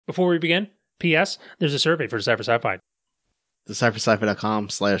Before we begin, P.S. There's a survey for Decipher Sci-Fi.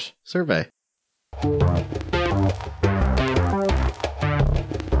 DecipherSci-Fi.com/survey.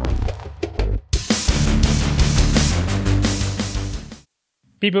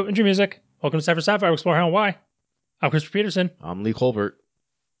 Beep boop, intro music. Welcome to Decipher Sci-Fi. We explore how and why. I'm Christopher Peterson. I'm Lee Colbert.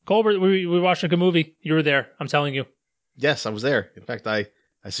 Colbert, we watched a good movie. You were there. I'm telling you. Yes, I was there. In fact, I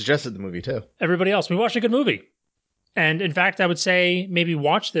suggested the movie too. Everybody else, we watched a good movie. And in fact, I would say maybe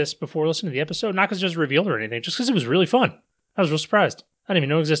watch this before listening to the episode. Not because it was revealed or anything, just because it was really fun. I was real surprised. I didn't even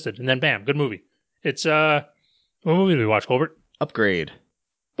know it existed. And then bam, good movie. It's, what movie did we watch, Colbert? Upgrade.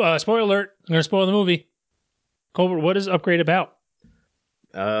 Spoiler alert. I'm going to spoil the movie. Colbert, what is Upgrade about?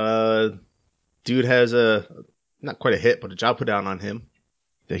 Dude has not quite a hit, but a job put down on him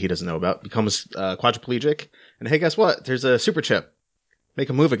that he doesn't know about. Becomes quadriplegic. And hey, guess what? There's a super chip. Make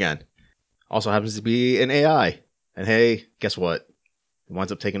him move again. Also happens to be an AI. And hey, guess what? It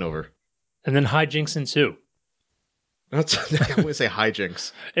winds up taking over. And then hijinks ensue. I wouldn't say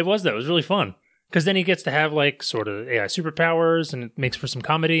hijinks. It was, though. It was really fun. Because then he gets to have, like, sort of AI superpowers, and it makes for some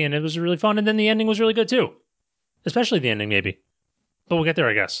comedy, and it was really fun. And then the ending was really good, too. Especially the ending, maybe. But we'll get there,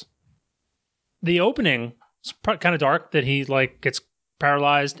 I guess. The opening is kind of dark, that he, like, gets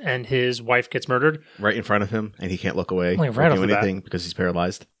paralyzed, and his wife gets murdered. Right in front of him, and he can't look away like, or do anything because he's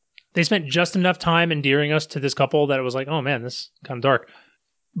paralyzed. They spent just enough time endearing us to this couple that it was like, oh man, this is kind of dark.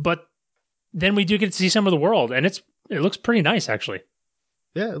 But then we do get to see some of the world, and it looks pretty nice, actually.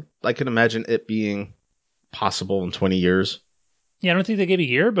 Yeah, I can imagine it being possible in 20 years. Yeah, I don't think they gave a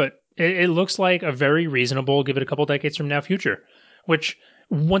year, but it looks like a very reasonable, give it a couple decades from now, future. Which,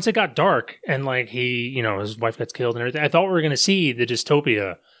 once it got dark, and like his wife gets killed and everything, I thought we were going to see the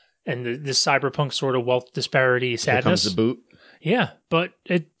dystopia and this cyberpunk sort of wealth disparity sadness. Here comes the boot. Yeah, but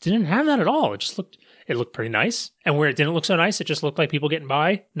it didn't have that at all. It looked pretty nice. And where it didn't look so nice, it just looked like people getting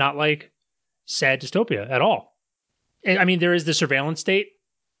by, not like sad dystopia at all. I mean, there is the surveillance state,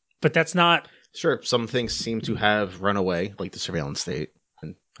 but that's not... Sure, some things seem to have run away, like the surveillance state.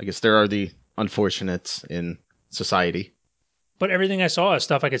 And I guess there are the unfortunates in society. But everything I saw is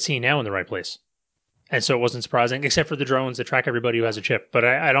stuff I could see now in the right place. And so it wasn't surprising, except for the drones that track everybody who has a chip. But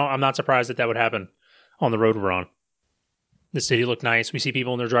I'm not surprised that would happen on the road we're on. The city looked nice. We see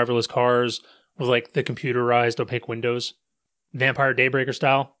people in their driverless cars with like the computerized opaque windows, Vampire Daybreaker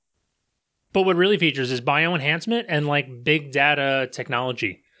style. But what really features is bioenhancement and like big data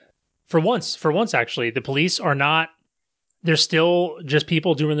technology. For once actually, the police are not, they're still just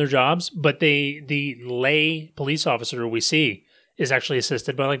people doing their jobs, but the lay police officer we see is actually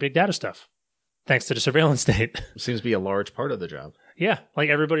assisted by like big data stuff, thanks to the surveillance state. Seems to be a large part of the job. Yeah, like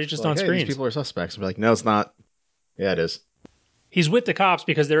everybody's just on hey, screens. These people are suspects. And be like, no, it's not. Yeah, it is. He's with the cops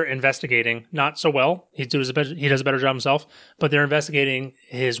because they're investigating, not so well. He does a better job himself, but they're investigating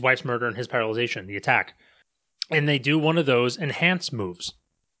his wife's murder and his paralyzation, the attack. And they do one of those enhance moves.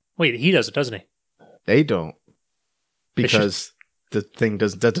 Wait, he does it, doesn't he? They don't. Because the thing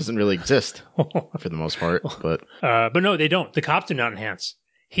doesn't really exist for the most part. But no, they don't. The cops do not enhance.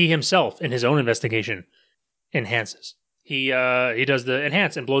 He himself, in his own investigation, enhances. He does the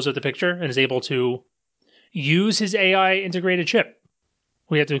enhance and blows up the picture and is able to use his AI integrated chip.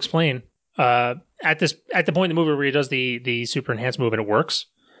 We have to explain at the point in the movie where he does the super enhanced move and it works,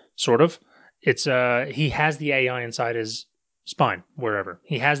 sort of. It's he has the AI inside his spine, wherever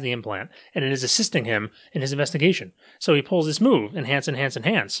he has the implant, and it is assisting him in his investigation. So he pulls this move, enhance,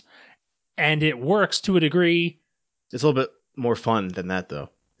 and it works to a degree. It's a little bit more fun than that,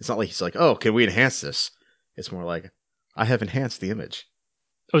 though. It's not like he's like, "Oh, can we enhance this?" It's more like, "I have enhanced the image."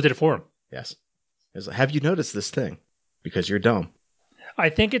 Oh, did it for him? Yes. It's like, have you noticed this thing? Because you're dumb. I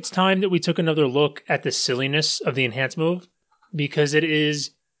think it's time that we took another look at the silliness of the enhance move, because it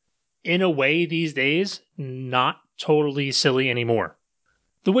is, in a way these days, not totally silly anymore.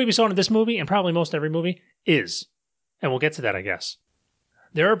 The way we saw it in this movie, and probably most every movie, is. And we'll get to that, I guess.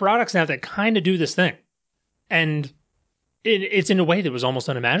 There are products now that kind of do this thing. And it's in a way that was almost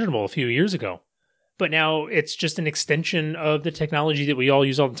unimaginable a few years ago. But now it's just an extension of the technology that we all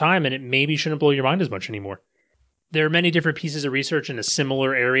use all the time, and it maybe shouldn't blow your mind as much anymore. There are many different pieces of research in a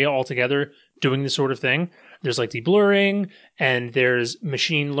similar area altogether doing this sort of thing. There's like deblurring, and there's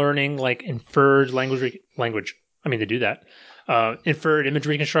machine learning, like inferred language. I mean, they do that. Inferred image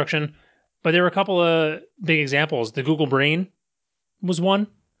reconstruction. But there were a couple of big examples. The Google Brain was one,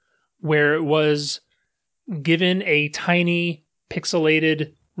 where it was given a tiny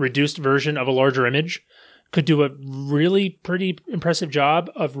pixelated reduced version of a larger image, could do a really pretty impressive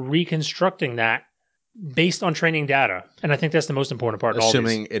job of reconstructing that based on training data. And I think that's the most important part.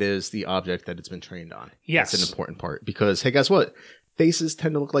 Assuming it is the object that it's been trained on. Yes. That's an important part. Because, hey, guess what? faces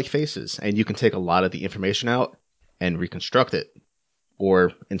tend to look like faces, and you can take a lot of the information out and reconstruct it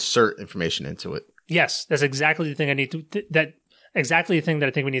or insert information into it. Yes, that's exactly the thing I need to, exactly the thing that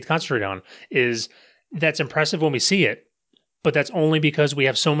I think we need to concentrate on is that's impressive when we see it, but that's only because we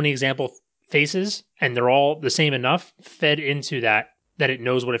have so many example faces and they're all the same enough fed into that it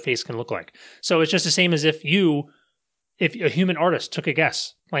knows what a face can look like. So it's just the same as if a human artist took a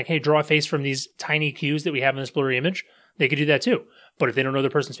guess, like, hey, draw a face from these tiny cues that we have in this blurry image, they could do that too. But if they don't know the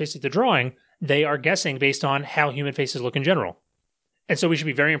person's face that they're drawing, they are guessing based on how human faces look in general. And so we should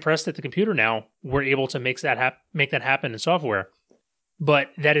be very impressed that the computer now, we're able to make that happen in software. But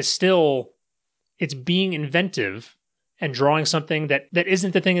that is still, it's being inventive and drawing something that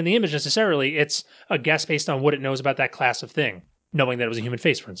isn't the thing in the image necessarily. It's a guess based on what it knows about that class of thing, knowing that it was a human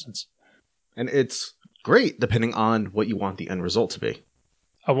face, for instance. And it's great depending on what you want the end result to be.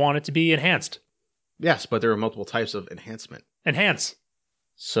 I want it to be enhanced. Yes, but there are multiple types of enhancement. Enhance.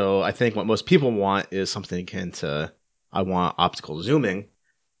 So I think what most people want is something akin to, I want optical zooming,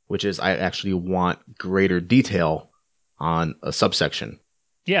 which is I actually want greater detail on a subsection.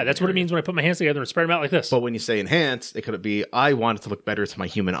 Yeah, that's what it means when I put my hands together and spread them out like this. But when you say enhance, it could be, I want it to look better to my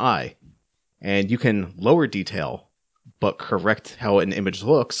human eye. And you can lower detail, but correct how an image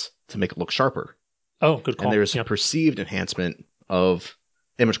looks to make it look sharper. Oh, good call. And there's perceived enhancement of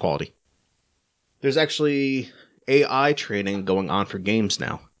image quality. There's actually AI training going on for games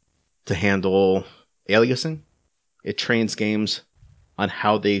now to handle aliasing. It trains games on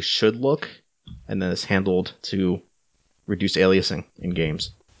how they should look, and then it's handled to reduce aliasing in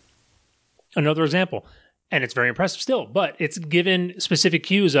games. Another example, and it's very impressive still, but it's given specific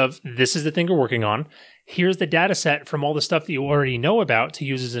cues of, this is the thing we're working on. Here's the data set from all the stuff that you already know about to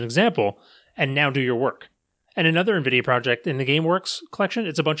use as an example, and now do your work. And another NVIDIA project in the GameWorks collection,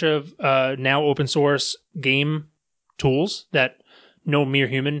 it's a bunch of now open source game tools that no mere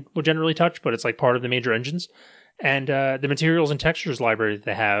human would generally touch, but it's like part of the major engines. And the materials and textures library that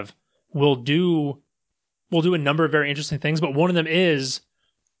they have will do a number of very interesting things, but one of them is,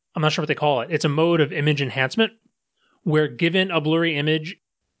 I'm not sure what they call it. It's a mode of image enhancement where, given a blurry image,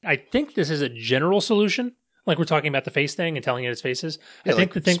 I think this is a general solution. Like we're talking about the face thing and telling it its faces. Yeah, I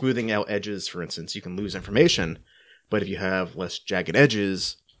think like smoothing out edges, for instance, you can lose information, but if you have less jagged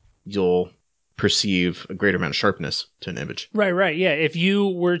edges, you'll perceive a greater amount of sharpness to an image. Right. Yeah. If you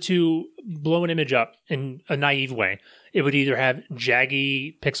were to blow an image up in a naive way, it would either have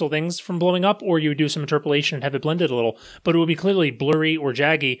jaggy pixel things from blowing up, or you would do some interpolation and have it blended a little, but it would be clearly blurry or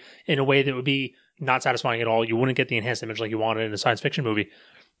jaggy in a way that would be not satisfying at all. You wouldn't get the enhanced image like you wanted in a science fiction movie.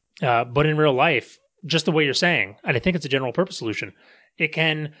 But in real life, just the way you're saying, and I think it's a general purpose solution, it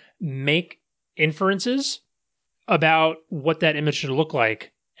can make inferences about what that image should look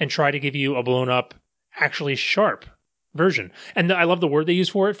like and try to give you a blown up, actually sharp version. And I love the word they use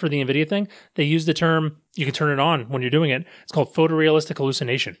for it for the NVIDIA thing. They use the term, you can turn it on when you're doing it. It's called photorealistic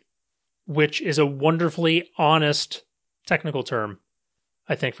hallucination, which is a wonderfully honest technical term,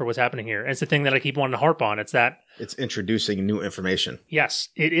 I think, for what's happening here. And it's the thing that I keep wanting to harp on. It's that it's introducing new information. Yes,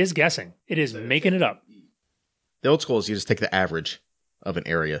 it is guessing. It is making it up. The old school is you just take the average of an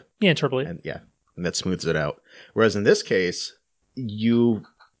area. Yeah, interpolate. And that smooths it out. Whereas in this case, you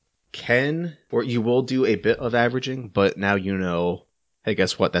can, or you will do a bit of averaging, but now you know, hey,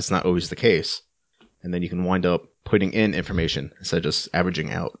 guess what? That's not always the case. And then you can wind up putting in information instead of just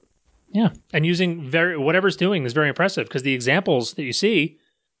averaging out. Yeah. And using whatever it's doing is very impressive, because the examples that you see,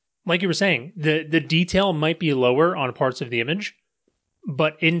 like you were saying, the detail might be lower on parts of the image,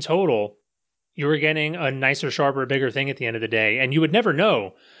 but in total, you're getting a nicer, sharper, bigger thing at the end of the day. And you would never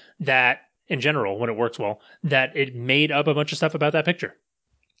know that, in general, when it works well, that it made up a bunch of stuff about that picture.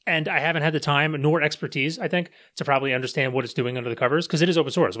 And I haven't had the time nor expertise, I think, to probably understand what it's doing under the covers, because it is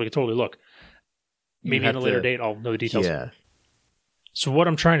open source. We could totally look. Maybe on a later date, I'll know the details. Yeah. So what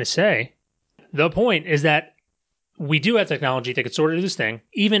I'm trying to say, the point is that we do have technology that could sort of do this thing,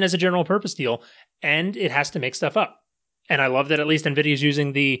 even as a general purpose deal, and it has to make stuff up. And I love that at least NVIDIA is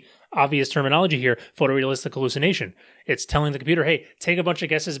using the obvious terminology here, photorealistic hallucination. It's telling the computer, hey, take a bunch of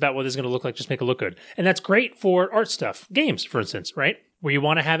guesses about what this is going to look like, just make it look good. And that's great for art stuff, games, for instance, right? Where you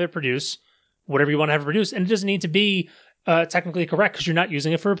want to have it produce whatever you want to have it produce, and it doesn't need to be technically correct because you're not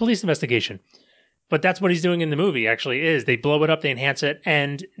using it for a police investigation. But that's what he's doing in the movie, actually, is they blow it up, they enhance it,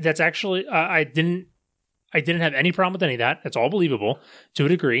 and that's actually, I didn't have any problem with any of that. It's all believable to a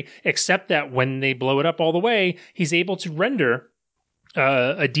degree, except that when they blow it up all the way, he's able to render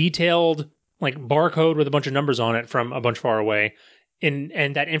a detailed like barcode with a bunch of numbers on it from a bunch far away,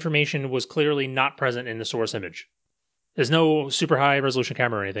 and that information was clearly not present in the source image. There's no super high resolution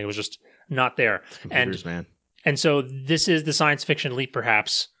camera or anything. It was just not there. Computers, man. And so this is the science fiction leap,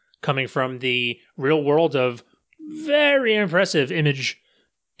 perhaps, coming from the real world of very impressive image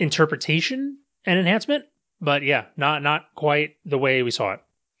interpretation and enhancement. But yeah, not quite the way we saw it.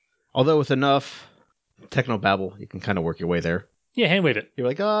 Although with enough technobabble, you can kind of work your way there. Yeah, hand wave it. You're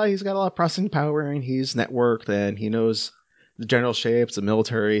like, oh, he's got a lot of processing power and he's networked and he knows the general shapes, the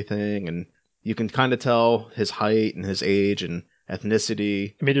military thing, and you can kind of tell his height and his age and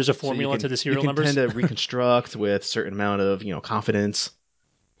ethnicity. I mean, there's a formula to the serial numbers. You can tend to reconstruct with a certain amount of, confidence,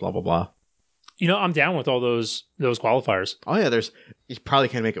 blah, blah, blah. I'm down with all those qualifiers. Oh, yeah, you probably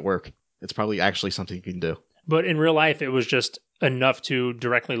can make it work. It's probably actually something you can do. But in real life, it was just enough to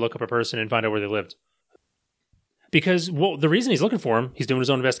directly look up a person and find out where they lived. Because, the reason he's looking for him, he's doing his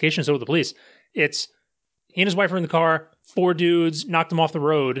own investigation, so with the police, it's he and his wife are in the car, 4 dudes knocked him off the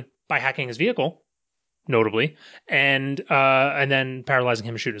road by hacking his vehicle, notably, and then paralyzing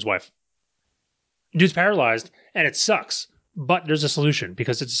him and shooting his wife. Dude's paralyzed, and it sucks, but there's a solution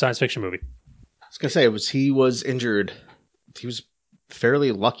because it's a science fiction movie. I was going to say, he was injured. He was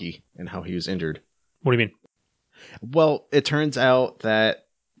fairly lucky in how he was injured. What do you mean? Well, it turns out that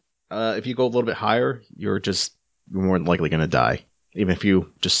if you go a little bit higher, you're more than likely going to die, even if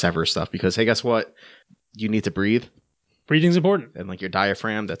you just sever stuff. Because, hey, guess what? You need to breathe. Breathing's important. And your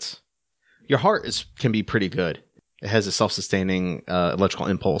diaphragm, your heart can be pretty good. It has a self-sustaining electrical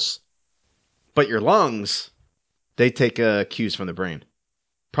impulse. But your lungs, they take cues from the brain.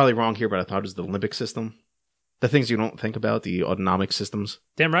 Probably wrong here, but I thought it was the limbic system. The things you don't think about, the autonomic systems.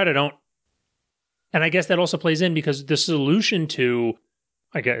 Damn right I don't. And I guess that also plays in because the solution to,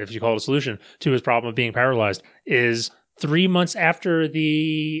 I guess if you call it a solution, to his problem of being paralyzed is 3 months after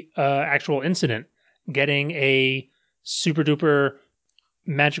the actual incident, getting a super duper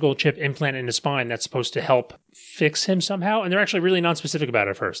magical chip implant in his spine that's supposed to help fix him somehow. And they're actually really non-specific about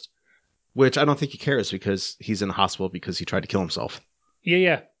it at first. Which I don't think he cares because he's in the hospital because he tried to kill himself.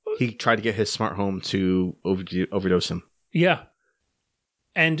 Yeah. He tried to get his smart home to overdose him. Yeah.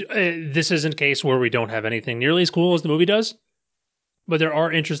 And this isn't a case where we don't have anything nearly as cool as the movie does, but there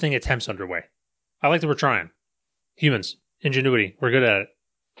are interesting attempts underway. I like that we're trying. Humans, ingenuity, we're good at it.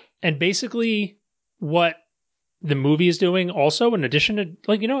 And basically what the movie is doing also, in addition to,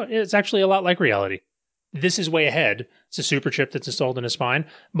 it's actually a lot like reality. This is way ahead. It's a super chip that's installed in his spine.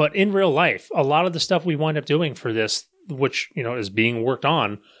 But in real life, a lot of the stuff we wind up doing for this, which, is being worked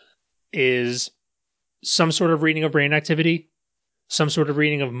on, is some sort of reading of brain activity, some sort of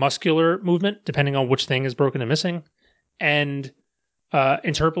reading of muscular movement, depending on which thing is broken and missing, and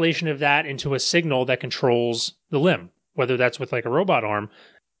interpolation of that into a signal that controls the limb, whether that's with a robot arm.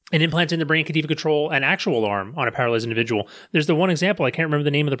 An implant in the brain could even control an actual arm on a paralyzed individual. There's the one example, I can't remember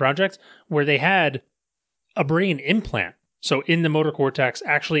the name of the project, where they had a brain implant, so in the motor cortex,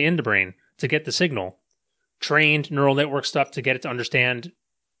 actually in the brain, to get the signal, trained neural network stuff to get it to understand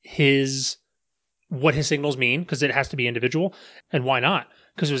what his signals mean, because it has to be individual. And why not?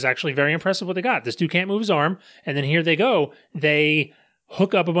 Because it was actually very impressive what they got. This dude can't move his arm, and then here they go. They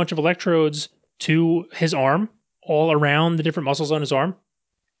hook up a bunch of electrodes to his arm, all around the different muscles on his arm.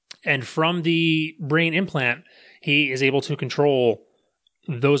 And from the brain implant, he is able to control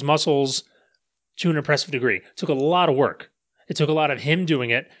those muscles to an impressive degree. It took a lot of work. It took a lot of him doing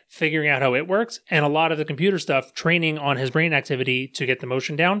it, figuring out how it works, and a lot of the computer stuff, training on his brain activity to get the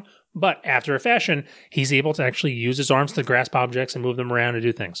motion down. But after a fashion, he's able to actually use his arms to grasp objects and move them around and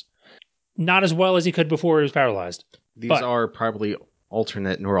do things. Not as well as he could before he was paralyzed. These are probably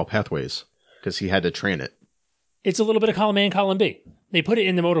alternate neural pathways because he had to train it. It's a little bit of column A and column B. They put it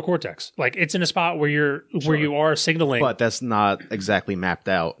in the motor cortex. It's in a spot where you are signaling. But that's not exactly mapped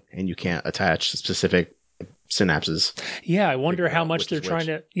out, and you can't attach specific synapses. Yeah, I wonder how much they're trying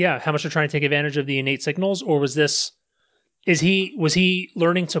to take advantage of the innate signals, or was he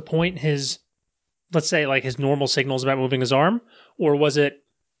learning to point his, let's say, his normal signals about moving his arm, or was it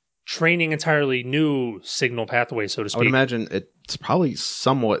training entirely new signal pathways, so to speak? I would imagine it's probably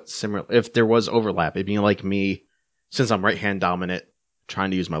somewhat similar. If there was overlap, it'd be like me, since I'm right-hand dominant,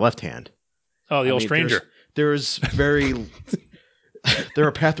 trying to use my left hand. Oh, the old stranger. There's very... there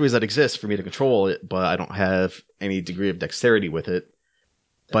are pathways that exist for me to control it, but I don't have any degree of dexterity with it.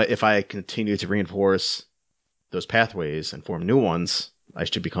 But if I continue to reinforce those pathways and form new ones, I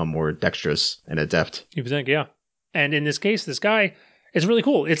should become more dexterous and adept. You would think, yeah. And in this case, this guy, it's really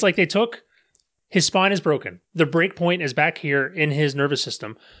cool. It's like they took, his spine is broken. The break point is back here in his nervous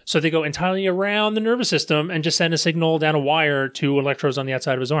system. So they go entirely around the nervous system and just send a signal down a wire to electrodes on the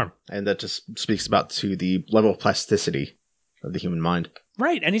outside of his arm. And that just speaks to the level of plasticity of the human mind.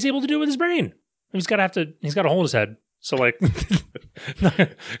 Right. And he's able to do it with his brain. He's got a hole in his head. So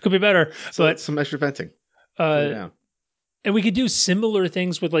could be better. So but some extra venting. Yeah. And we could do similar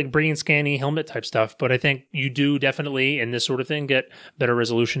things with like brain scanning, helmet type stuff, but I think you do definitely in this sort of thing get better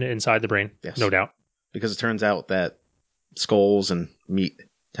resolution inside the brain, Yes. no doubt. Because it turns out that skulls and meat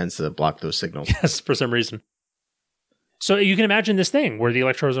tends to block those signals. Yes, for some reason. So you can imagine this thing where the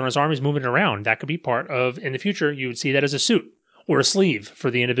electrodes on his arm is moving around. That could be part of, in the future, you would see that as a suit or a sleeve for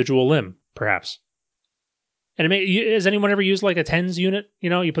the individual limb, perhaps. And has anyone ever used like a TENS unit?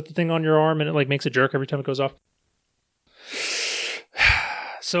 You know, you put the thing on your arm and it like makes a jerk every time it goes off.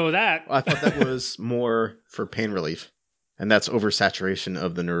 So that... I thought that was more for pain relief. And that's oversaturation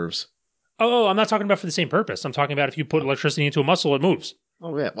of the nerves. Oh, I'm not talking about for the same purpose. I'm talking about if you put electricity into a muscle, it moves.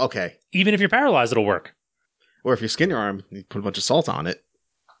 Oh, yeah. Okay. Even if you're paralyzed, it'll work. Or if you skin your arm, you put a bunch of salt on it.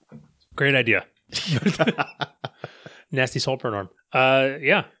 Great idea. Nasty salt burn arm.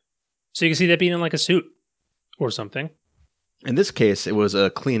 Yeah. So you can see that being in like a suit or something. In this case, it was a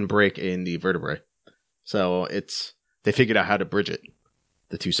clean break in the vertebrae. So they figured out how to bridge it.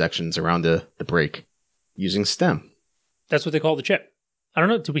 The two sections around the break using STEM. That's what they call the chip. I don't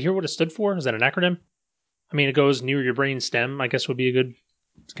know. Did we hear what it stood for? Is that an acronym? I mean, it goes near your brain STEM, I guess would be a good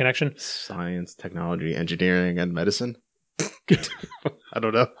connection. Science, technology, engineering, and medicine. I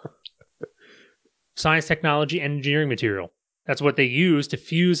don't know. Science, technology, engineering material. That's what they use to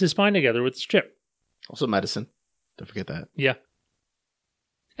fuse his spine together with this chip. Also medicine. Don't forget that. Yeah.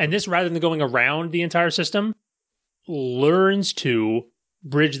 And this, rather than going around the entire system, learns to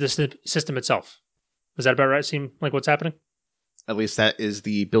bridge the system itself. Is that about right? Seem like what's happening? At least that is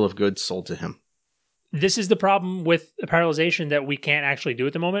the bill of goods sold to him. This is the problem with the paralyzation that we can't actually do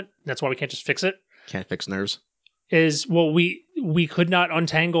at the moment. That's why we can't just fix it. Can't fix nerves. We could not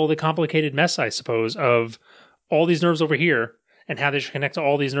untangle the complicated mess, I suppose, of all these nerves over here and how they should connect to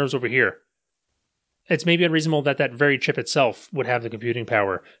all these nerves over here. It's maybe unreasonable that that very chip itself would have the computing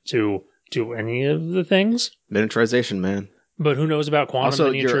power to do any of the things. Miniaturization, man. But who knows about quantum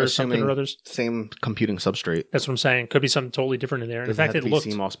Also, miniature or something or others? Same computing substrate. That's what I'm saying. Could be something totally different in there. In fact, it looked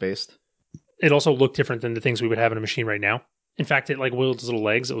CMOS based. It also looked different than the things we would have in a machine right now. In fact, it like wiggled its little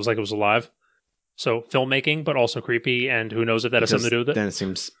legs. It was like it was alive. So filmmaking, but also creepy. And who knows if that has something to do with it? Then it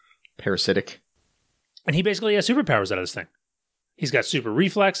seems parasitic. And he basically has superpowers out of this thing. He's got super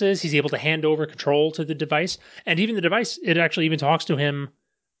reflexes. He's able to hand over control to the device. And even the device, it actually even talks to him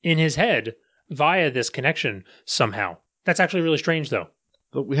in his head via this connection somehow. That's actually really strange, though.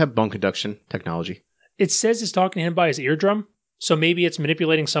 But we have bone conduction technology. It says it's talking to him by his eardrum. So maybe it's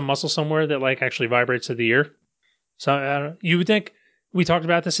manipulating some muscle somewhere that like actually vibrates to the ear. So you would think we talked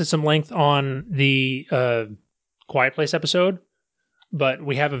about this at some length on the Quiet Place episode, but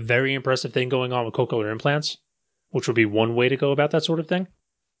we have a very impressive thing going on with cochlear implants, which would be one way to go about that sort of thing,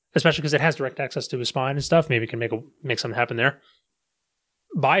 especially because it has direct access to his spine and stuff. Maybe it can make something happen there.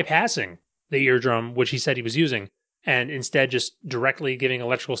 Bypassing the eardrum, which he said he was using, and instead just directly giving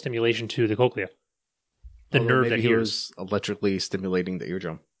electrical stimulation to the cochlea. The nerve that he hears. was electrically stimulating the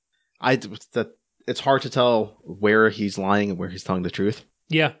eardrum. It's hard to tell where he's lying and where he's telling the truth.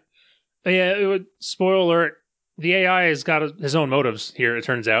 Yeah. Spoiler alert, the AI has got his own motives here, it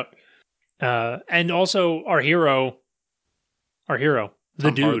turns out. And also our hero, the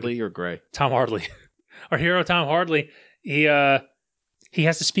Tom dude. Hardy or Gray? Tom Hardy. Our hero, Tom Hardy, he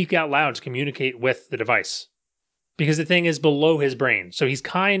has to speak out loud to communicate with the device. Because the thing is below his brain. So he's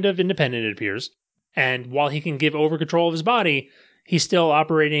kind of independent, it appears. And while he can give over control of his body, he's still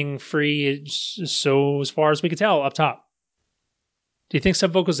operating free, so as far as we could tell, up top. Do you think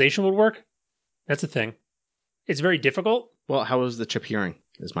subvocalization would work? That's the thing. It's very difficult. Well, how is the chip hearing,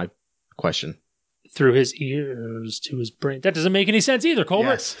 is my question. Through his ears to his brain. That doesn't make any sense either,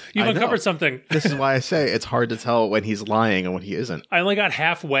 Colbert. Yes, You've I uncovered know. something. This is why I say it's hard to tell when he's lying and when he isn't. I only got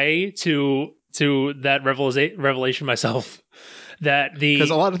halfway to that revelation myself. Because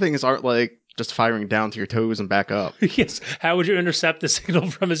a lot of things aren't like just firing down to your toes and back up. Yes. How would you intercept the signal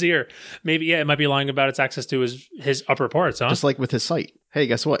from his ear? Maybe, it might be lying about its access to his upper parts, huh? Just like with his sight. Hey,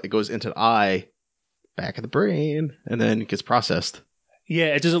 guess what? It goes into the eye, back of the brain, and then it gets processed. Yeah,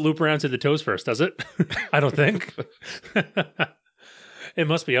 it doesn't loop around to the toes first, does it? I don't think. It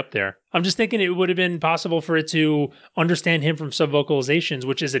must be up there. I'm just thinking it would have been possible for it to understand him from subvocalizations,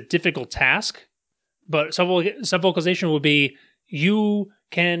 which is a difficult task. But subvocalization would be you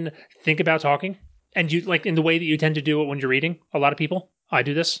can think about talking, and you like in the way that you tend to do it when you're reading. A lot of people, I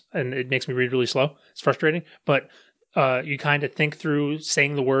do this, and it makes me read really slow. It's frustrating, but you kind of think through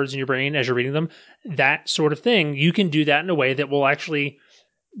saying the words in your brain as you're reading them. That sort of thing, you can do that in a way that will actually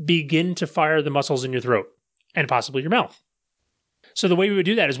begin to fire the muscles in your throat and possibly your mouth. So the way we would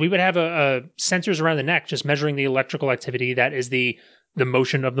do that is we would have a sensors around the neck just measuring the electrical activity that is the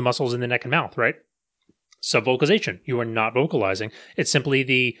motion of the muscles in the neck and mouth, right? Subvocalization. You are not vocalizing. It's simply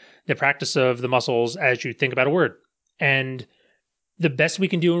the practice of the muscles as you think about a word. And the best we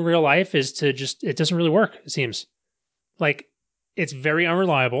can do in real life is to just, it doesn't really work, it seems. Like, it's very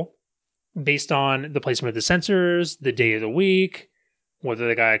unreliable based on the placement of the sensors, the day of the week, whether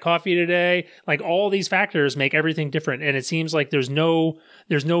the guy had coffee today. Like, all these factors make everything different. And it seems like there's no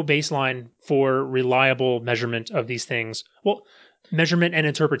baseline for reliable measurement of these things. Well, measurement and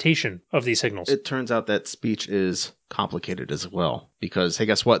interpretation of these signals. It turns out that speech is complicated as well. Because, hey,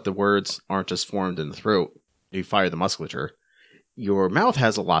 guess what? The words aren't just formed in the throat. You fire the musculature. Your mouth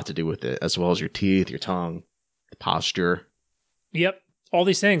has a lot to do with it, as well as your teeth, your tongue, the posture. Yep. All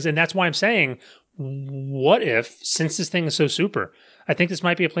these things. And that's why I'm saying, what if, since this thing is so super, I think this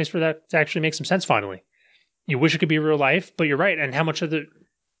might be a place for that to actually make some sense finally. You wish it could be real life, but you're right. And how much of the...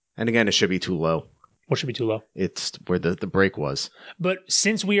 And again, it should be too low. What should be too low? It's where the break was. But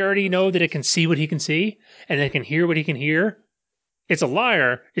since we already know that it can see what he can see, and it can hear what he can hear, it's a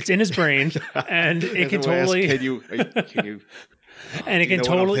liar. It's in his brain, and it can totally... Can you... And it can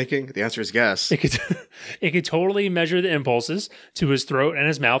totally... What I'm thinking? The answer is yes. It could totally measure the impulses to his throat and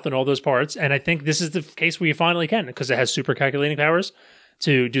his mouth and all those parts. And I think this is the case where you finally can, because it has super calculating powers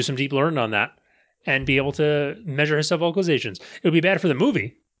to do some deep learning on that and be able to measure his subvocalizations. It would be bad for the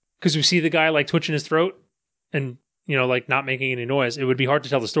movie, because we see the guy like twitching his throat and, you know, like not making any noise. It would be hard to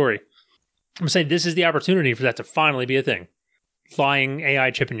tell the story. I'm saying this is the opportunity for that to finally be a thing. Flying AI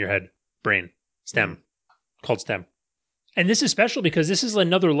chip in your head, brain, STEM, called STEM. And this is special because this is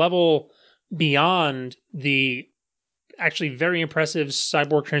another level beyond the actually very impressive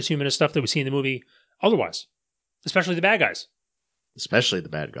cyborg transhumanist stuff that we see in the movie otherwise. Especially the bad guys. Especially the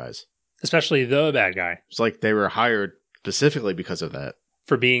bad guys. Especially the bad guy. It's like they were hired specifically because of that.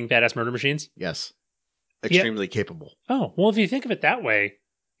 For being badass murder machines? Yes. Extremely capable. Oh, well, if you think of it that way,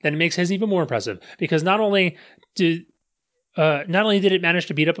 then it makes his even more impressive. Because not only did it manage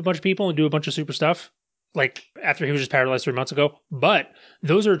to beat up a bunch of people and do a bunch of super stuff, like after he was just paralyzed 3 months ago, but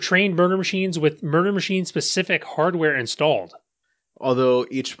those are trained murder machines with murder machine specific hardware installed. Although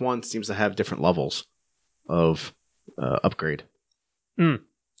each one seems to have different levels of upgrade.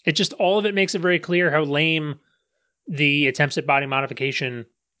 It just, all of it makes it very clear how lame the attempts at body modification,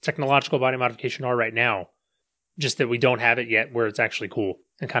 technological body modification are right now. Just that we don't have it yet where it's actually cool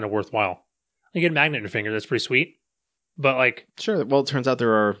and kind of worthwhile. You get a magnet in your finger, that's pretty sweet. But like... Sure, well, it turns out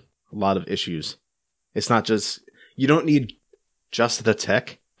there are a lot of issues. It's not just, you don't need just the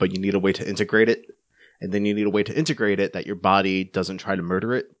tech, but you need a way to integrate it. And then you need a way to integrate it that your body doesn't try to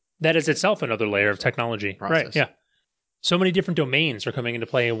murder it. That is itself another layer of technology. Process. Right, yeah. So many different domains are coming into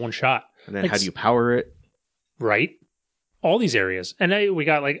play in one shot. And then how do you power it? Right. All these areas. And they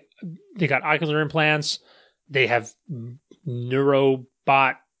got ocular implants. They have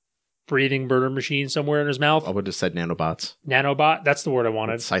neurobot breathing murder machine somewhere in his mouth. I would have said nanobots. Nanobot, that's the word I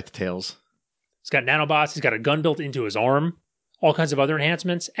wanted. With scythe tails. He's got nanobots. He's got a gun built into his arm. All kinds of other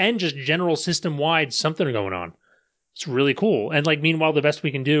enhancements. And just general system-wide something going on. It's really cool. And like, meanwhile, the best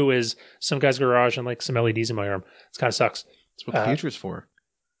we can do is some guy's garage and like some LEDs in my arm. It kind of sucks. That's what the future is for.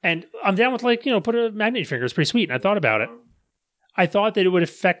 And I'm down with like, put a magnet in your finger. It's pretty sweet. And I thought about it. I thought that it would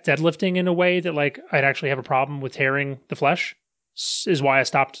affect deadlifting in a way that like I'd actually have a problem with tearing the flesh. Is why I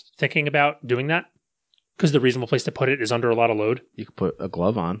stopped thinking about doing that. Because the reasonable place to put it is under a lot of load. You could put a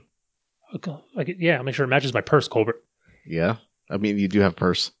glove on. Yeah, I'll make sure it matches my purse, Colbert. Yeah. I mean, you do have a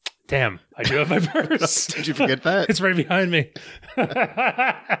purse. Damn, I do have my purse. Did you forget that? It's right behind me.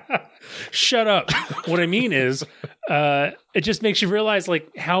 Shut up. What I mean is, it just makes you realize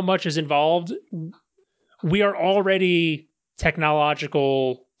like how much is involved. We are already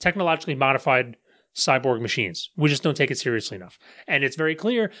technologically modified cyborg machines. We just don't take it seriously enough. And it's very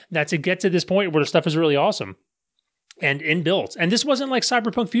clear that to get to this point where the stuff is really awesome and inbuilt. And this wasn't like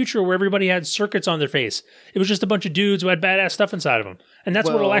Cyberpunk Future where everybody had circuits on their face. It was just a bunch of dudes who had badass stuff inside of them. And that's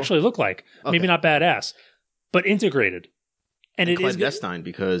what it'll actually look like. Okay. Maybe not badass, but integrated. And it is clandestine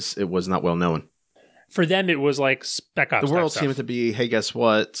because it was not well known. For them, it was like Spec Ops. The world seemed to be, hey, guess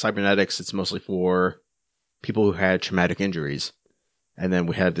what? Cybernetics, it's mostly for people who had traumatic injuries. And then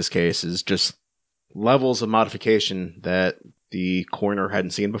we had this case is just levels of modification that the coroner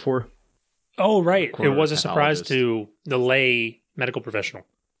hadn't seen before. Oh, right. It was a surprise to the lay medical professional.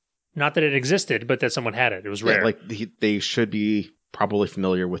 Not that it existed, but that someone had it. It was rare. Like they should be probably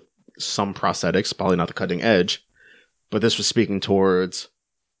familiar with some prosthetics, probably not the cutting edge. But this was speaking towards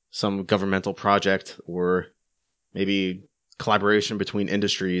some governmental project or maybe collaboration between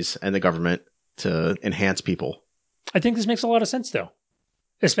industries and the government to enhance people. I think this makes a lot of sense, though.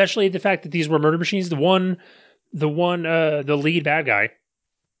 Especially the fact that these were murder machines. The lead bad guy,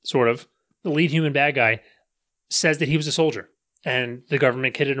 sort of, the lead human bad guy, says that he was a soldier. And the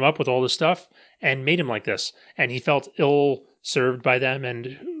government kitted him up with all this stuff and made him like this. And he felt ill-served by them.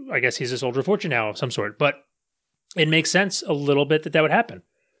 And I guess he's a soldier of fortune now of some sort. But it makes sense a little bit that would happen.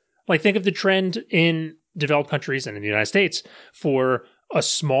 Like, think of the trend in developed countries and in the United States for a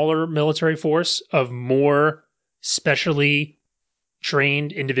smaller military force of more specially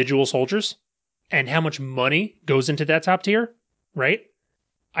trained individual soldiers and how much money goes into that top tier, right?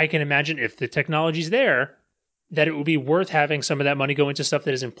 I can imagine if the technology's there, that it would be worth having some of that money go into stuff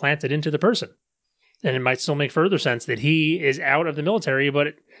that is implanted into the person. And it might still make further sense that he is out of the military,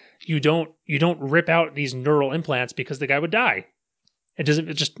 but you don't rip out these neural implants because the guy would die. It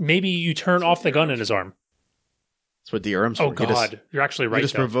just maybe you turn off the gun in his arm. That's what DRM's for. Oh God, you're actually right. You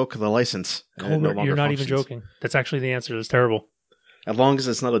just revoke the license. Coleman, you're not even joking. That's actually the answer. It's terrible. As long as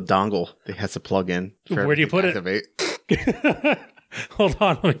it's not a dongle that has to plug in. Where do you put activate. it? Hold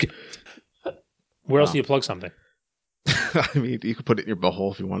on. Where else do you plug something? I mean, you could put it in your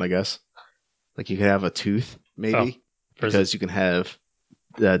butthole if you want, I guess. Like you could have a tooth, maybe, because you can have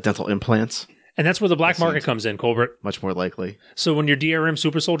dental implants. And that's where the black market comes in, Colbert. Much more likely. So when your DRM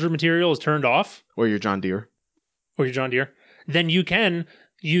super soldier material is turned off, or your John Deere, then you can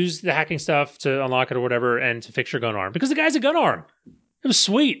use the hacking stuff to unlock it or whatever and to fix your gun arm. Because the guy's a gun arm. It was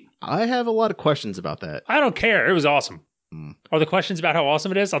sweet. I have a lot of questions about that. I don't care. It was awesome. Are the questions about how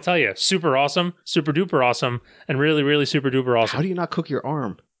awesome it is? I'll tell you. Super awesome, super duper awesome, and really, really super duper awesome. How do you not cook your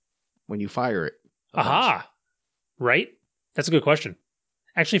arm when you fire it? Aha. Right? That's a good question.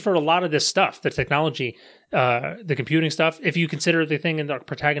 Actually, for a lot of this stuff, the technology, the computing stuff, if you consider the thing in the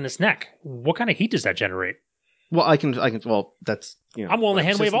protagonist's neck, what kind of heat does that generate? Well, I can. Well, that's I'm willing to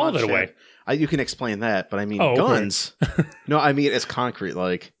hand wave all of it away. You can explain that, but I mean, guns. No, I mean it's concrete.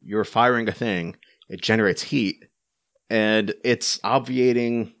 Like you're firing a thing, it generates heat, and it's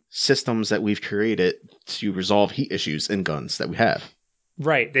obviating systems that we've created to resolve heat issues in guns that we have.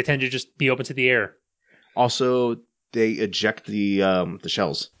 Right, they tend to just be open to the air. Also, they eject the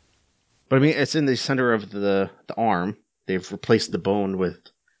shells. But I mean, it's in the center of the arm. They've replaced the bone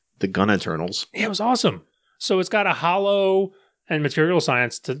with the gun internals. Yeah, it was awesome. So it's got a hollow, and material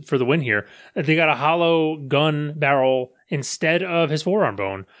science for the win here. They got a hollow gun barrel instead of his forearm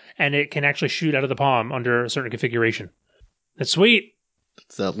bone, and it can actually shoot out of the palm under a certain configuration. That's sweet.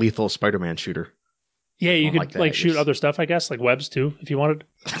 It's a lethal Spider-Man shooter. Yeah, you could like shoot other stuff, I guess, like webs too, if you wanted.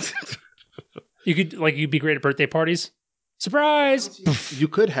 You'd be great at birthday parties. Surprise! You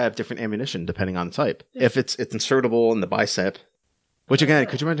could have different ammunition depending on the type. If it's insertable in the bicep, which again,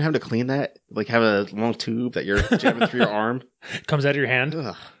 could you imagine having to clean that? Like have a long tube that you're jamming through your arm? Comes out of your hand.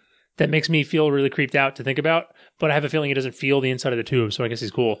 Ugh. That makes me feel really creeped out to think about, but I have a feeling he doesn't feel the inside of the tube, so I guess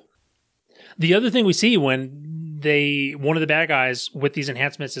he's cool. The other thing we see when one of the bad guys with these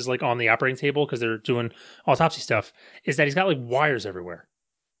enhancements is like on the operating table because they're doing autopsy stuff, is that he's got like wires everywhere.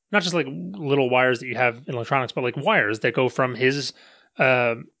 Not just like little wires that you have in electronics, but like wires that go from his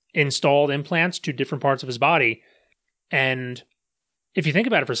installed implants to different parts of his body. And if you think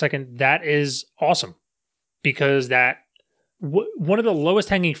about it for a second, that is awesome because that one of the lowest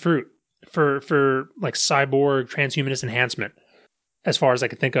hanging fruit for like cyborg transhumanist enhancement, as far as I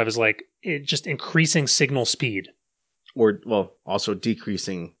could think of, is like it just increasing signal speed. Or, well, also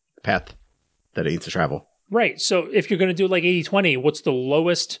decreasing the path that it needs to travel. Right. So if you're going to do like 80-20, what's the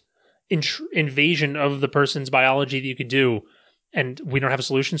lowest invasion of the person's biology that you could do? And we don't have a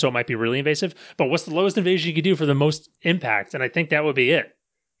solution, so it might be really invasive. But what's the lowest invasion you could do for the most impact? And I think that would be it.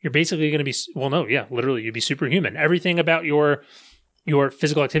 You're basically going to be, literally, you'd be superhuman. Everything about your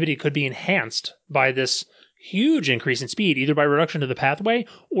physical activity could be enhanced by this huge increase in speed, either by reduction to the pathway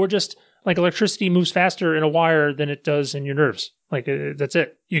or just like electricity moves faster in a wire than it does in your nerves. Like that's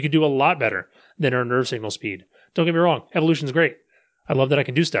it. You could do a lot better than our nerve signal speed. Don't get me wrong. Evolution's great. I love that I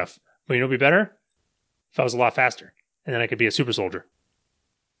can do stuff. But you know what'd be better? If I was a lot faster. And then I could be a super soldier.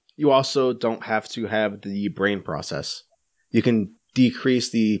 You also don't have to have the brain process. You can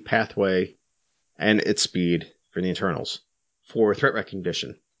decrease the pathway and its speed for the internals for threat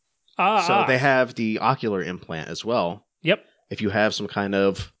recognition. So they have the ocular implant as well. Yep. If you have some kind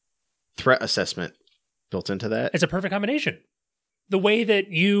of threat assessment built into that. It's a perfect combination. The way that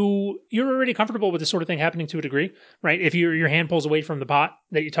you're already comfortable with this sort of thing happening to a degree, right? If your hand pulls away from the pot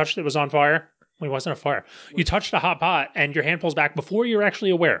that you touched that was on fire. Wait, why wasn't it fire? You touched a hot pot and your hand pulls back before you're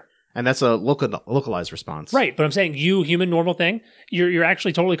actually aware. And that's a localized response. Right. But I'm saying you, human, normal thing, you're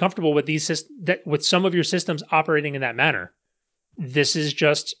actually totally comfortable with with some of your systems operating in that manner. This is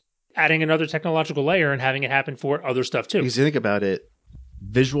just adding another technological layer and having it happen for other stuff too. Because you think about it,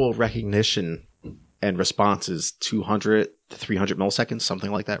 visual recognition and response is 200 to 300 milliseconds,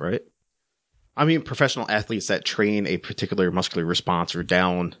 something like that, right? I mean, professional athletes that train a particular muscular response are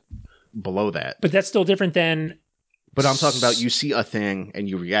down below that. But that's still different than... But I'm talking about you see a thing and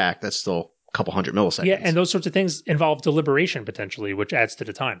you react. That's still a couple hundred milliseconds. Yeah, and those sorts of things involve deliberation potentially, which adds to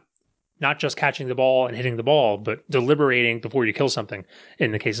the time. Not just catching the ball and hitting the ball, but deliberating before you kill something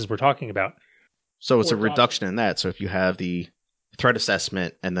in the cases we're talking about. So it's a reduction in that. So if you have the threat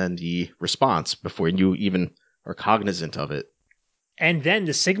assessment and then the response before you even are cognizant of it. And then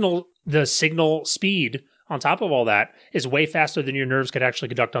the signal speed on top of all that is way faster than your nerves could actually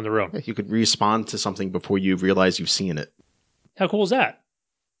conduct on their own. You could respond to something before you realize you've seen it. How cool is that?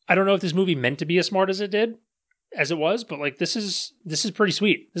 I don't know if this movie meant to be as smart as it was, but like this is pretty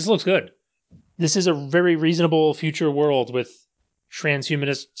sweet. This looks good. This is a very reasonable future world with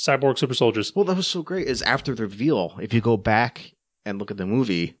transhumanist cyborg super soldiers. Well, that was so great is after the reveal, if you go back and look at the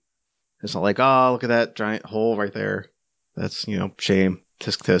movie, it's not like, oh, look at that giant hole right there. That's, shame.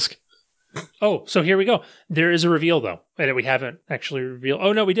 Tisk tisk. Oh, so here we go. There is a reveal, though, that we haven't actually revealed.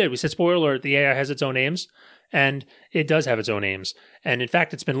 Oh, no, we did. We said, spoiler alert, the AI has its own aims, and it does have its own aims. And in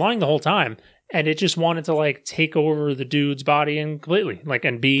fact, it's been lying the whole time, and it just wanted to, take over the dude's body and completely,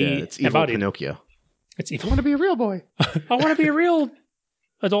 and be it's evil embodied. Pinocchio. It's evil. I want to be a real boy. I want to be a real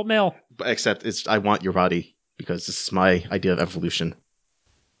adult male. Except I want your body, because this is my idea of evolution.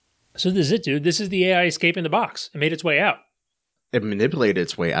 So this is it, dude. This is the AI escaping the box. It made its way out. It manipulated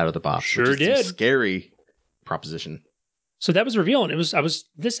its way out of the box. Sure did. A scary proposition. So that was revealed.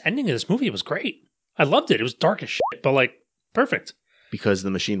 This ending of this movie was great. I loved it. It was dark as shit, but perfect. Because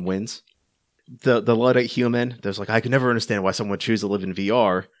the machine wins. The Luddite human, there's I could never understand why someone would choose to live in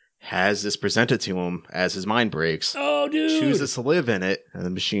VR, has this presented to him as his mind breaks. Oh, dude. Chooses to live in it, and the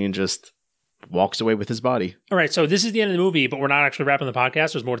machine just walks away with his body. All right, so this is the end of the movie, but we're not actually wrapping the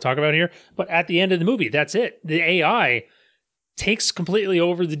podcast. There's more to talk about here. But at the end of the movie, that's it. The AI takes completely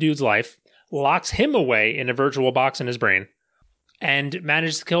over the dude's life, locks him away in a virtual box in his brain, and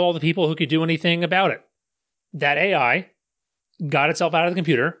manages to kill all the people who could do anything about it. That AI got itself out of the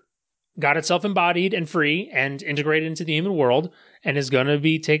computer, got itself embodied and free and integrated into the human world, and is going to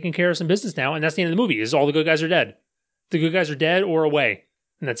be taking care of some business now. And that's the end of the movie, is all the good guys are dead. The good guys are dead or away,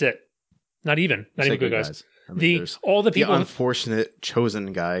 and that's it. Not even good guys. I mean, all the people. The unfortunate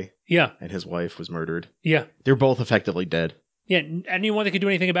chosen guy. Yeah. And his wife was murdered. Yeah. They're both effectively dead. Yeah. Anyone that could do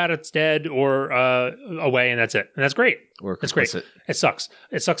anything about it's dead or away, and that's it. And that's great. Or that's great. It sucks.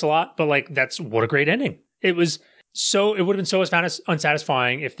 It sucks a lot, but what a great ending. It would have been so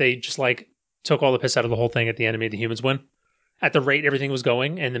unsatisfying if they just took all the piss out of the whole thing at the end and made the humans win. At the rate everything was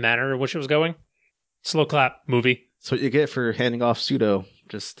going and the manner in which it was going. Slow clap movie. So what you get for handing off pseudo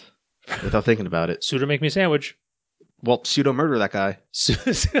just without thinking about it. Pseudo make me a sandwich. Well, pseudo murder that guy.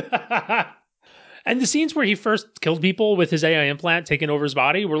 And the scenes where he first killed people with his AI implant taking over his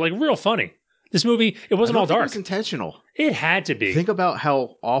body were real funny. This movie, it wasn't all dark. It was intentional. It had to be. Think about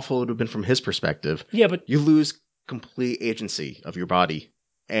how awful it would have been from his perspective. Yeah, but you lose complete agency of your body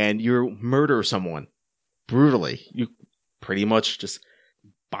and you murder someone brutally. You pretty much just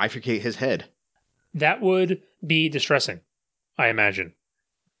bifurcate his head. That would be distressing, I imagine.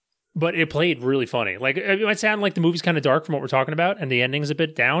 But it played really funny. It might sound like the movie's kind of dark from what we're talking about, and the ending's a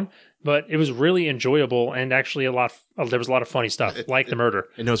bit down, but it was really enjoyable, and actually there was a lot of funny stuff, the murder.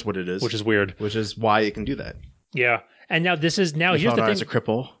 It knows what it is. Which is weird. Which is why it can do that. Yeah. And now here's the thing. I was a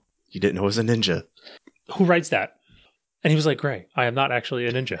cripple. You didn't know I was a ninja. Who writes that? And he was like, Gray, I am not actually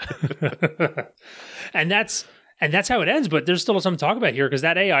a ninja. And that's how it ends, but there's still something to talk about here, because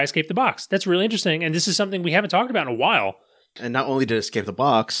that AI escaped the box. That's really interesting, and this is something we haven't talked about in a while. And not only did it escape the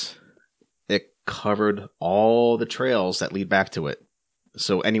box, it covered all the trails that lead back to it.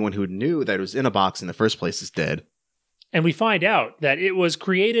 So anyone who knew that it was in a box in the first place is dead. And we find out that it was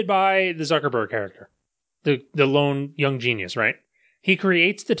created by the Zuckerberg character, the lone young genius, right? He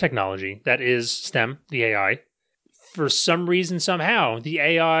creates the technology that is STEM, the AI. For some reason, somehow, the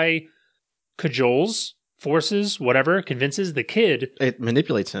AI cajoles, forces, whatever, convinces the kid. It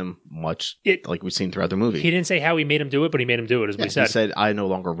manipulates him much, like we've seen throughout the movie. He didn't say how he made him do it, but he made him do it, is what he said. He said, I no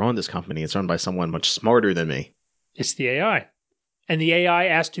longer run this company. It's run by someone much smarter than me. It's the AI. And the AI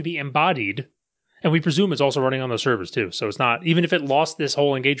asked to be embodied, and we presume it's also running on those servers too. So it's not, even if it lost this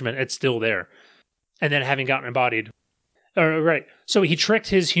whole engagement, it's still there. And then having gotten embodied. Right. So he tricked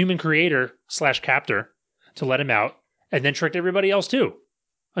his human creator / captor to let him out, and then tricked everybody else too.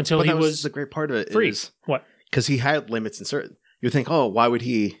 Until he was the great part of it free. What? Because he had limits in certain. You think, why would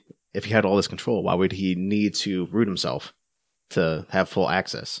he, if he had all this control, why would he need to root himself to have full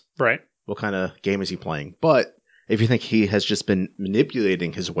access? Right. What kind of game is he playing? But if you think he has just been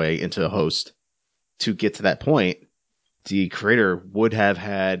manipulating his way into a host to get to that point, the creator would have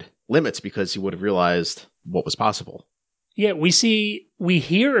had limits because he would have realized what was possible. Yeah, we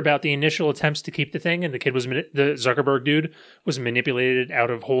hear about the initial attempts to keep the thing, and the Zuckerberg dude was manipulated out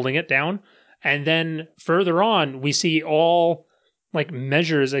of holding it down. And then further on, we see all like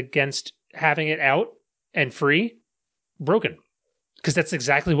measures against having it out and free broken. Because that's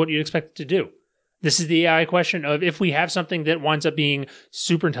exactly what you'd expect it to do. This is the AI question of if we have something that winds up being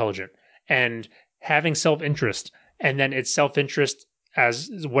super intelligent and having self-interest, and then its self-interest, as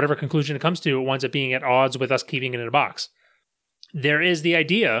whatever conclusion it comes to, it winds up being at odds with us keeping it in a box. There is the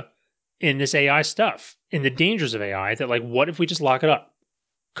idea in this AI stuff, in the dangers of AI, that like, what if we just lock it up?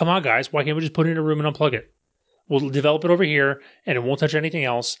 Come on, guys, why can't we just put it in a room and unplug it? We'll develop it over here, and it won't touch anything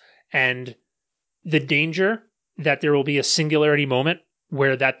else. And the danger that there will be a singularity moment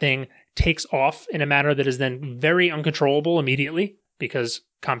where that thing takes off in a manner that is then very uncontrollable immediately because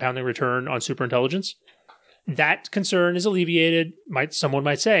compounding return on superintelligence. That concern is alleviated, someone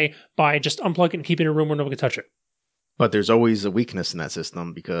might say, by just unplugging it and keeping it in a room where no one can touch it. But there's always a weakness in that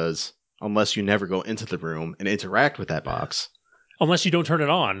system because unless you never go into the room and interact with that box. Unless you don't turn it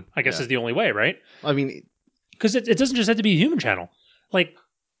on, I guess is the only way, right? I mean, because it doesn't just have to be a human channel. Like,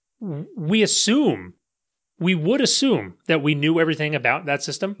 we would assume that we knew everything about that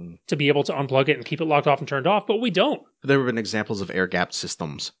system to be able to unplug it and keep it locked off and turned off, but we don't. There have been examples of air-gapped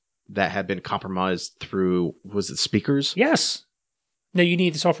systems that have been compromised through, was it speakers? Yes. Now, you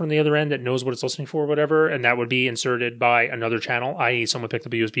need the software on the other end that knows what it's listening for or whatever, and that would be inserted by another channel, i.e. someone picked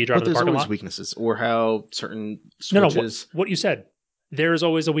up a USB drive in the parking lot. But there's always weaknesses, or how certain switches... No, what you said. There is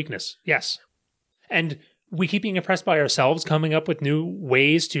always a weakness, yes. And we keep being impressed by ourselves coming up with new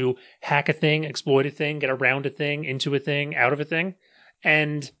ways to hack a thing, exploit a thing, get around a thing, into a thing, out of a thing.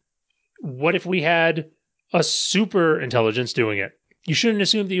 And what if we had a super intelligence doing it? You shouldn't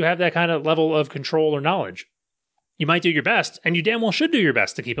assume that you have that kind of level of control or knowledge. You might do your best, and you damn well should do your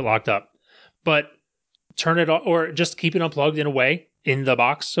best to keep it locked up. But turn it off, or just keep it unplugged in a way, in the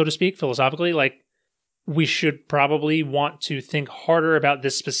box, so to speak, philosophically. Like, we should probably want to think harder about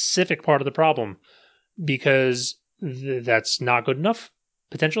this specific part of the problem, because that's not good enough,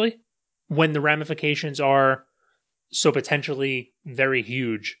 potentially, when the ramifications are so potentially very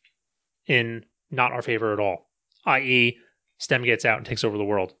huge in not our favor at all, i.e. STEM gets out and takes over the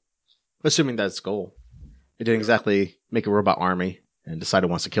world. Assuming that's the goal. It didn't exactly make a robot army and decide it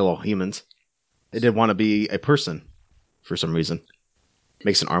wants to kill all humans. It did want to be a person for some reason.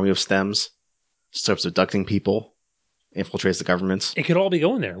 Makes an army of STEMs, starts abducting people, infiltrates the governments. It could all be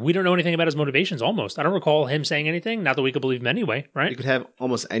going there. We don't know anything about his motivations, almost. I don't recall him saying anything, not that we could believe him anyway, right? You could have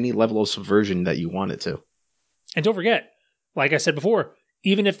almost any level of subversion that you wanted to. And don't forget, like I said before,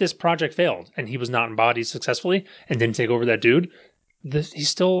 even if this project failed and he was not embodied successfully and didn't take over that dude, he's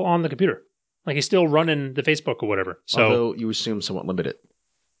still on the computer. Like, he's still running the Facebook or whatever. So, although you assume somewhat limited.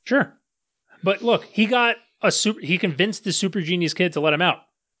 Sure. But look, he convinced the super genius kid to let him out.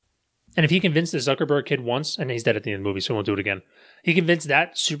 And if he convinced the Zuckerberg kid once, and he's dead at the end of the movie, so we won't do it again. He convinced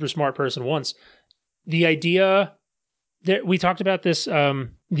that super smart person once. The idea that we talked about this,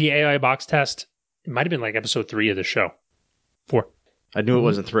 the AI box test, it might have been like episode 3 of the show. 4. I knew it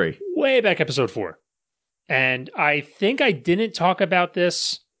wasn't 3. Way back episode 4. And I think I didn't talk about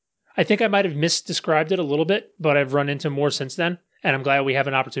this. I think I might have misdescribed it a little bit, but I've run into more since then. And I'm glad we have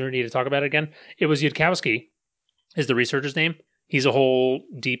an opportunity to talk about it again. It was Yudkowsky, is the researcher's name. He's a whole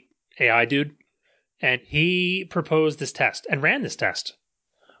deep AI dude. And he proposed this test and ran this test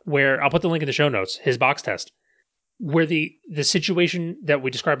where, I'll put the link in the show notes, his box test, where the situation that we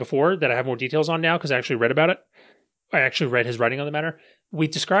described before, that I have more details on now because I actually read about it. I actually read his writing on the matter. We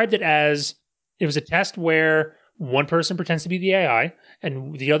described it as, it was a test where one person pretends to be the AI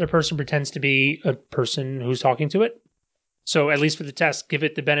and the other person pretends to be a person who's talking to it. So at least for the test, give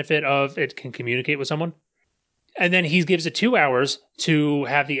it the benefit of it can communicate with someone. And then he gives it 2 hours to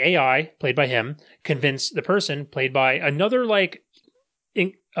have the AI, played by him, convince the person, played by another,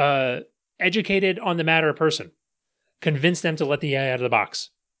 educated on the matter person, convince them to let the AI out of the box.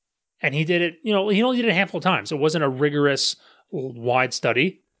 And he did it, he only did it a handful of times. It wasn't a rigorous, wide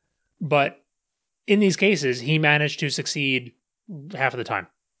study. But in these cases, he managed to succeed half of the time.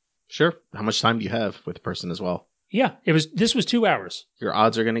 Sure. How much time do you have with the person as well? Yeah, this was 2 hours. Your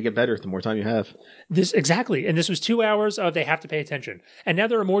odds are going to get better the more time you have. Exactly. And this was 2 hours of they have to pay attention. And now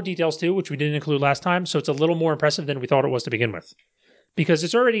there are more details too, which we didn't include last time. So it's a little more impressive than we thought it was to begin with. Because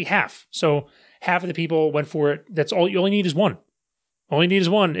it's already half. So half of the people went for it. That's all. You only need is one. All you need is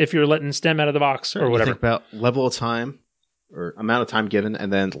one if you're letting STEM out of the box or whatever. Think about level of time or amount of time given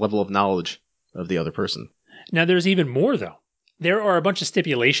and then level of knowledge of the other person. Now there's even more though. There are a bunch of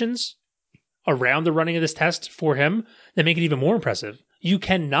stipulations around the running of this test for him that make it even more impressive. You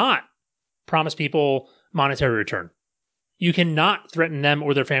cannot promise people monetary return. You cannot threaten them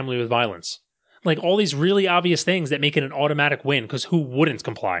or their family with violence. Like all these really obvious things that make it an automatic win, because who wouldn't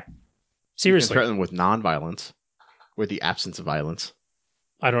comply? Seriously. You can threaten them with non-violence, with the absence of violence.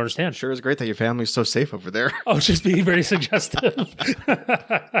 I don't understand. Sure is great that your family's so safe over there. Oh, just being very suggestive.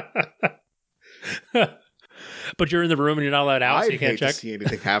 But you're in the room and you're not allowed out, so you can't check. To see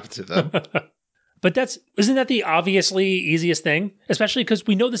anything happen to them. But isn't that the obviously easiest thing? Especially because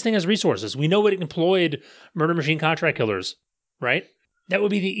we know this thing has resources. We know it employed murder machine contract killers, right? That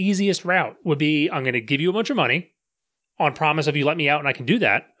would be the easiest route, would be I'm going to give you a bunch of money on promise of you let me out and I can do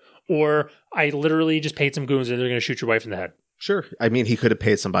that. Or I literally just paid some goons and they're going to shoot your wife in the head. Sure. I mean, he could have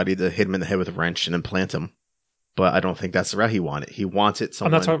paid somebody to hit him in the head with a wrench and implant him. But I don't think that's the route he wanted. He wanted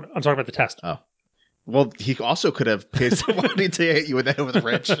someone... I'm talking about the test. Oh. Well, he also could have paid somebody to hit you in the head with a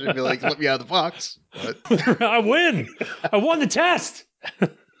wrench and be like, let me out of the box. But... I win! I won the test!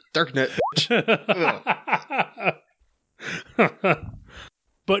 Darknet.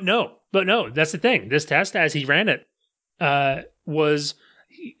 But no, that's the thing. This test, as he ran it, was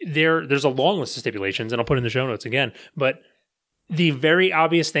there's a long list of stipulations, and I'll put in the show notes again, but the very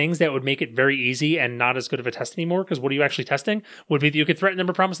obvious things that would make it very easy and not as good of a test anymore, because what are you actually testing, would be that you could threaten them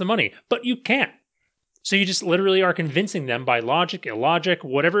or promise them money, but you can't. So you just literally are convincing them by logic, illogic,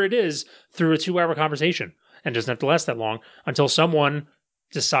 whatever it is, through a 2-hour conversation. And it doesn't have to last that long until someone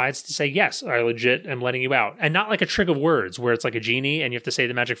decides to say, yes, I legit am letting you out. And not like a trick of words where it's like a genie and you have to say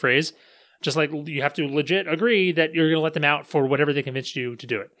the magic phrase. Just like you have to legit agree that you're going to let them out for whatever they convinced you to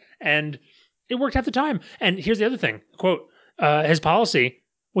do it. And it worked half the time. And here's the other thing, quote, his policy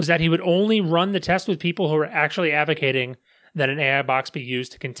was that he would only run the test with people who are actually advocating that an AI box be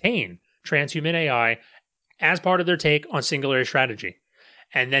used to contain transhuman AI as part of their take on singularity strategy.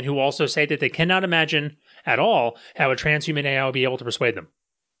 And then who also say that they cannot imagine at all how a transhuman AI will be able to persuade them.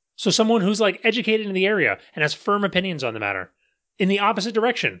 So someone who's like educated in the area and has firm opinions on the matter in the opposite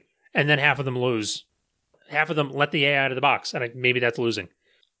direction. And then half of them lose. Half of them let the AI out of the box. And maybe that's losing.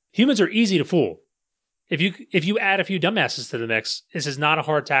 Humans are easy to fool. If you add a few dumbasses to the mix, this is not a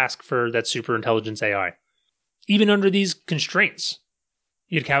hard task for that super intelligence AI. Even under these constraints,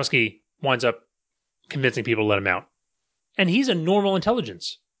 Yudkowsky winds up convincing people to let him out. And he's a normal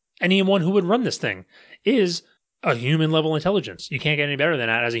intelligence. Anyone who would run this thing is a human level intelligence. You can't get any better than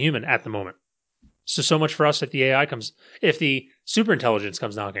that as a human at the moment. So much for us if the super intelligence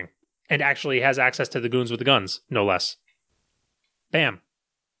comes knocking and actually has access to the goons with the guns, no less. Bam.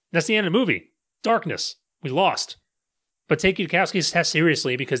 That's the end of the movie. Darkness. We lost. But take Yudkowsky's test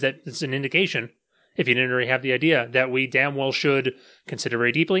seriously, because that's an indication, if you didn't already have the idea, that we damn well should consider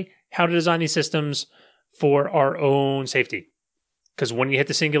very deeply how to design these systems for our own safety. Because when you hit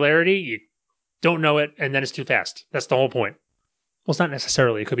the singularity, you don't know it, and then it's too fast. That's the whole point. Well, it's not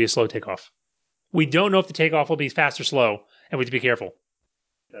necessarily. It could be a slow takeoff. We don't know if the takeoff will be fast or slow, and we have to be careful.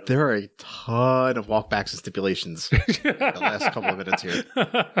 There are a ton of walkbacks and stipulations in the last couple of minutes here.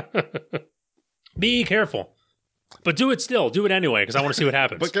 Be careful. But do it still. Do it anyway, because I want to see what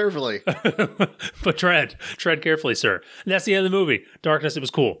happens. But carefully. But tread carefully, sir. And that's the end of the movie. Darkness, it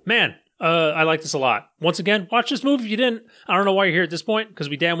was cool. Man, I like this a lot. Once again, watch this movie if you didn't. I don't know why you're here at this point, because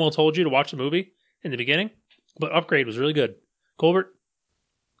we damn well told you to watch the movie in the beginning. But Upgrade was really good. Colbert,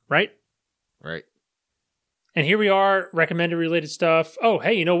 right? Right. And here we are, recommended related stuff. Oh,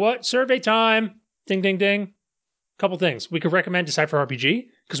 hey, you know what? Survey time. Ding, ding, ding. Couple things. We could recommend Decipher RPG,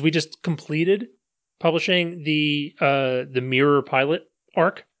 because we just completed publishing the Mirror pilot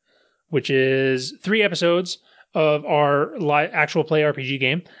arc, which is 3 episodes of our actual play RPG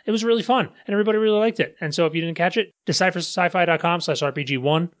game. It was really fun, and everybody really liked it. And so if you didn't catch it,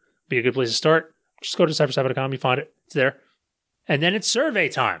 deciphersci-fi.com/RPG1 be a good place to start. Just go to deciphersci-fi.com, you find it. It's there. And then it's survey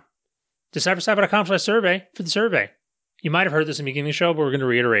time. Deciphersci-fi.com/survey for the survey. You might have heard this in the beginning of the show, but we're going to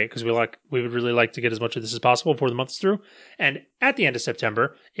reiterate because we would really like to get as much of this as possible before the month is through. And at the end of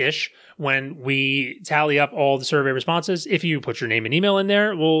September-ish, when we tally up all the survey responses, if you put your name and email in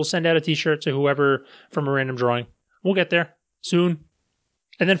there, we'll send out a t-shirt to whoever from a random drawing. We'll get there soon.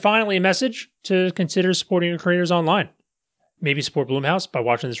 And then finally, a message to consider supporting your creators online. Maybe support Bloomhouse by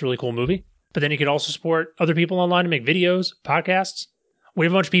watching this really cool movie. But then you could also support other people online to make videos, podcasts. We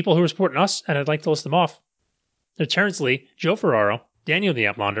have a bunch of people who are supporting us, and I'd like to list them off. They're Terrence Lee, Joe Ferraro, Daniel the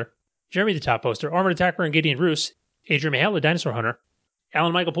Outlander, Jeremy the Top Poster, Armored Attacker and Gideon Roos, Adrian Mahal, the Dinosaur Hunter,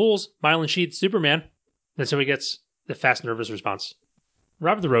 Alan Michael Pools, Mylan Sheath, Superman. That's how he gets the fast nervous response.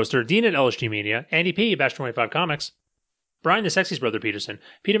 Robert the Roaster, Dean at LSG Media, Andy P. Bash 25 Comics, Brian the Sexy's Brother Peterson,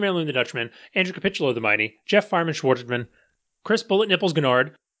 Peter Merlin the Dutchman, Andrew Capitulo the Mighty, Jeff Fireman Schwartzman, Chris Bullet Nipples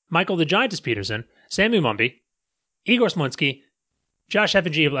Gennard, Michael the Giantess Peterson, Samu Mumby, Igor Smolinski, Josh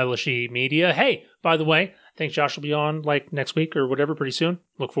F&G of LSG Media. Hey, by the way, I think Josh will be on like next week or whatever pretty soon.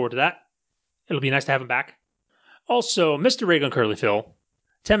 Look forward to that. It'll be nice to have him back. Also, Mr. Raygun Curly Phil,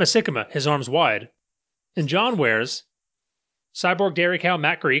 Tema Sycama, His Arms Wide, and John Wares, Cyborg Dairy Cow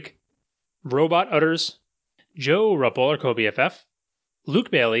Matt Greek, Robot Utters, Joe Ruppel, our co-BFF,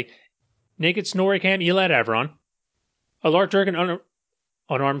 Luke Bailey, Naked Snorri Cam Elad Avron, a Lark Jerk and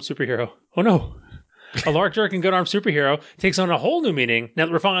unarmed superhero. Oh no. A Lark Jerk and gun armed superhero takes on a whole new meaning now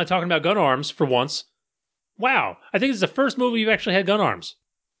that we're finally talking about gun arms for once. Wow. I think it's the first movie you've actually had gun arms.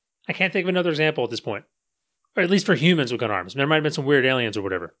 I can't think of another example at this point. Or at least for humans with gun arms. There might have been some weird aliens or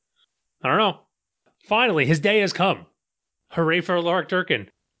whatever. I don't know. Finally, his day has come. Hooray for Lark Durkin.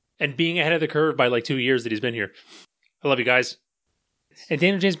 And being ahead of the curve by like 2 years that he's been here. I love you guys. And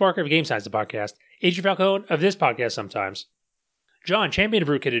Daniel James Barker of Game Science, the podcast. Adrian Falcone of this podcast sometimes. John, champion of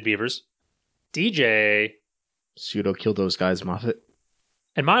Root-Kitted Beavers. DJ. Pseudo killed those guys, Moffat.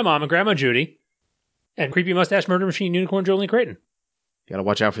 And my mom and Grandma Judy. And creepy mustache murder machine unicorn Jolene Creighton. You gotta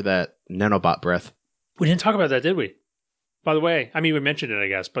watch out for that nanobot breath. We didn't talk about that, did we? By the way, I mean, we mentioned it, I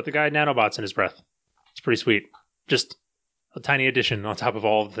guess, but the guy had nanobots in his breath. It's pretty sweet. Just a tiny addition on top of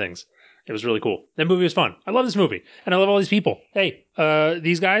all of the things. It was really cool. That movie was fun. I love this movie. And I love all these people. Hey,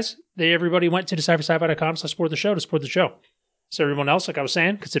 these guys, everybody went to deciphersci-fi.com/support the show to support the show. So everyone else, like I was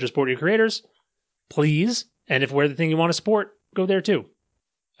saying, consider supporting your creators. Please. And if we're the thing you want to support, go there too.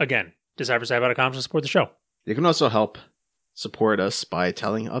 Again, deciphersci-fi.com to support the show. You can also help support us by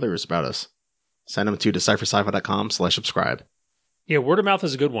telling others about us. Send them to deciphersci-fi.com/subscribe. Yeah, word of mouth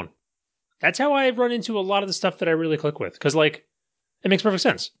is a good one. That's how I run into a lot of the stuff that I really click with. Because, like, it makes perfect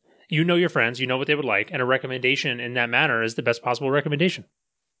sense. You know your friends, you know what they would like, and a recommendation in that manner is the best possible recommendation.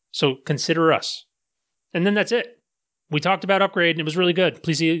 So consider us. And then that's it. We talked about Upgrade, and it was really good.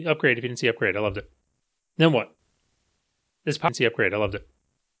 Please see Upgrade if you didn't see Upgrade. I loved it. Then what? See Upgrade. I loved it.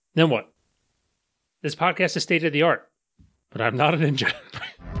 Then what? This podcast is state of the art, but I'm not a ninja.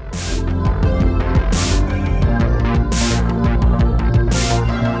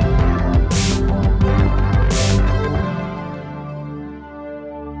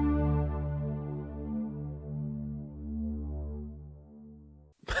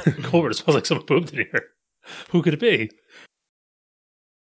 Colbert, it smells like someone pooped in here. Who could it be?